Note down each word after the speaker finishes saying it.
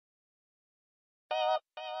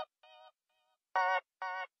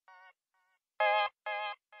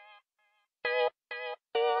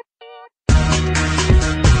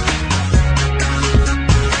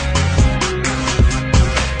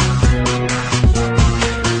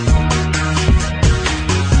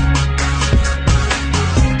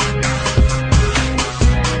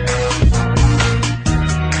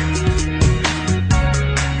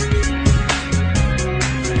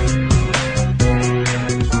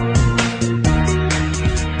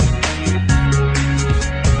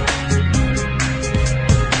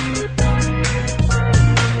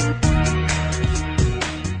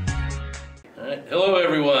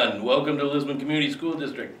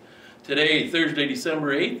District. Today, Thursday,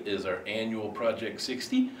 December 8th, is our annual Project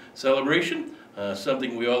 60 celebration,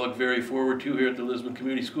 something we all look very forward to here at the Lisbon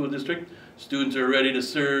Community School District. Students are ready to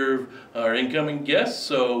serve our incoming guests,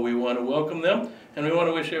 so we want to welcome them, and we want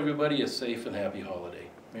to wish everybody a safe and happy holiday.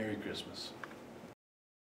 Merry Christmas.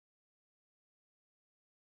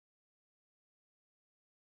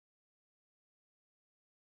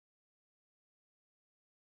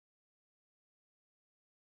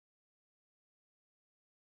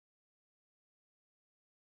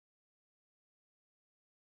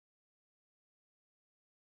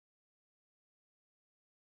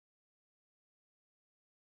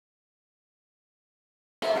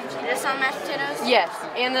 Just on mashed potatoes? Yes,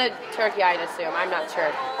 and the turkey, I'd assume. I'm not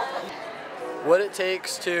sure. What it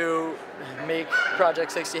takes to make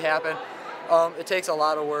Project 60 happen, it takes a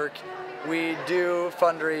lot of work. We do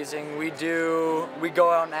fundraising, we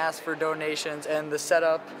go out and ask for donations, and the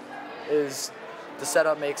setup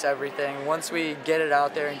makes everything. Once we get it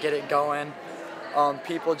out there and get it going,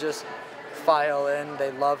 people just file in,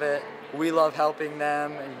 they love it. We love helping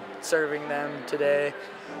them and serving them today,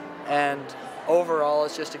 and overall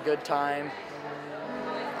it's just a good time.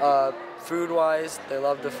 Food-wise, they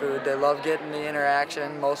love the food. They love getting the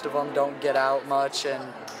interaction. Most of them don't get out much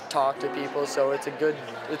and talk to people, so it's a good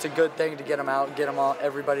thing to get them out, get them all,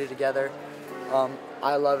 everybody together.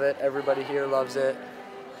 I love it. Everybody here loves it.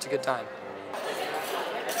 It's a good time.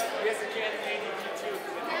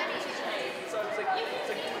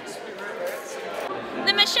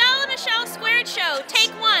 The Michelle Squared Show,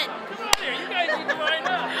 take one. Come on here, you guys need to line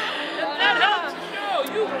up. That helps the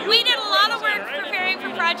show. We did a lot of work preparing for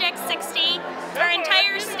Project 60. Our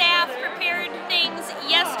entire staff prepared things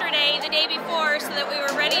yesterday, the day before, so that we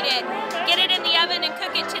were ready to get it in the oven and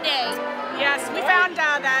cook it today. Yes, we found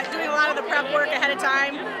that doing a lot of the prep work ahead of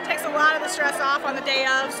time takes a lot of the stress off on the day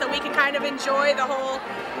of, so we can kind of enjoy the whole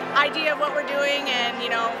idea of what we're doing, and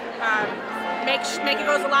make it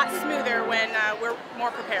goes a lot smoother when we're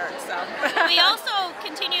more prepared. So we also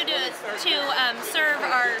continue to serve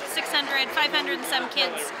our 600, 500 and some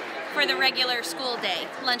kids for the regular school day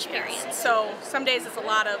lunch periods. So some days it's a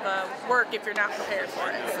lot of work if you're not prepared for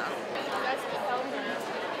it. So.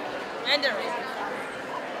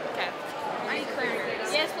 Okay. Are you clear?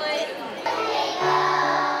 Yes, please.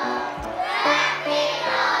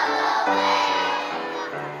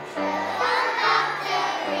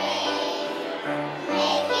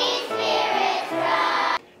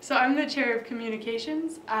 So I'm the chair of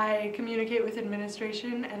communications. I communicate with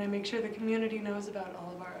administration and I make sure the community knows about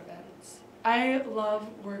all of our events. I love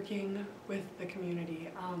working with the community.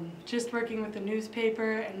 Just working with the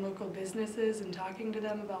newspaper and local businesses and talking to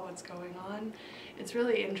them about what's going on. It's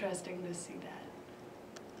really interesting to see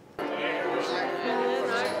that. Merry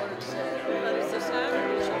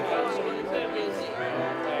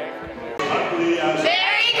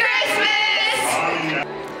Christmas!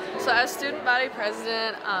 So as student body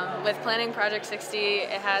president, with planning Project 60,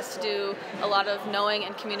 it has to do a lot of knowing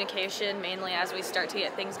and communication, mainly as we start to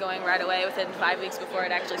get things going right away within 5 weeks before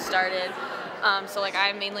it actually started. So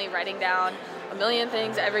I'm mainly writing down a million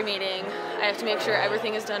things every meeting. I have to make sure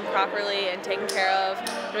everything is done properly and taken care of,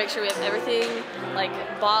 to make sure we have everything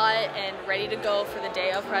bought and ready to go for the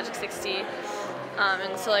day of Project 60.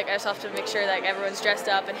 And so I just have to make sure that everyone's dressed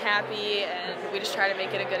up and happy, and we just try to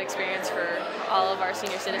make it a good experience for all of our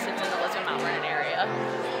senior citizens in the Lisbon Mount Vernon area.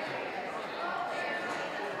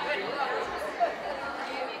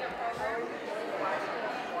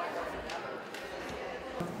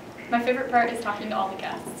 My favorite part is talking to all the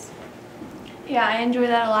guests. Yeah, I enjoy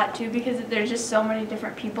that a lot too, because there's just so many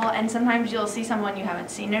different people, and sometimes you'll see someone you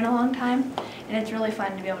haven't seen in a long time, and it's really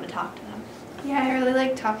fun to be able to talk to them. Yeah, I really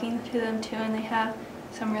like talking to them too, and they have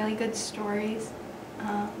some really good stories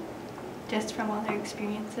just from all their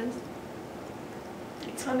experiences.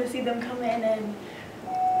 It's fun to see them come in and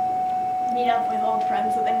meet up with old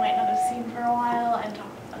friends that they might not have seen for a while and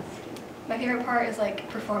talk with us. My favorite part is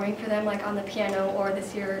performing for them on the piano, or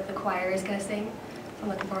this year the choir is going to sing. So I'm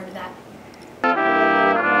looking forward to that.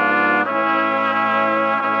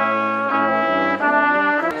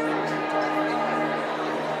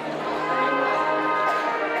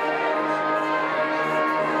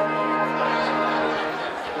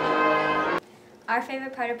 Our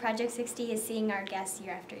favorite part of Project 60 is seeing our guests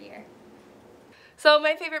year after year. So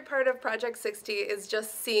my favorite part of Project 60 is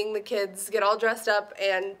just seeing the kids get all dressed up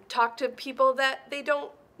and talk to people that they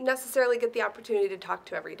don't necessarily get the opportunity to talk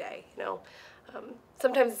to every day.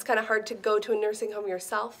 Sometimes it's kind of hard to go to a nursing home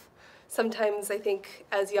yourself. Sometimes I think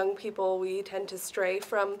as young people we tend to stray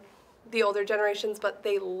from the older generations, but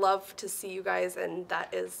they love to see you guys, and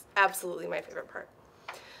that is absolutely my favorite part.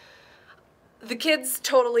 The kids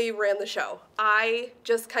totally ran the show. I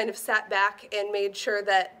just kind of sat back and made sure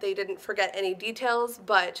that they didn't forget any details,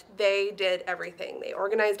 but they did everything. They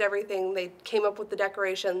organized everything, they came up with the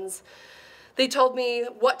decorations, they told me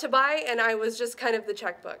what to buy, and I was just kind of the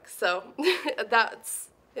checkbook. So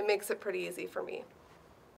it makes it pretty easy for me.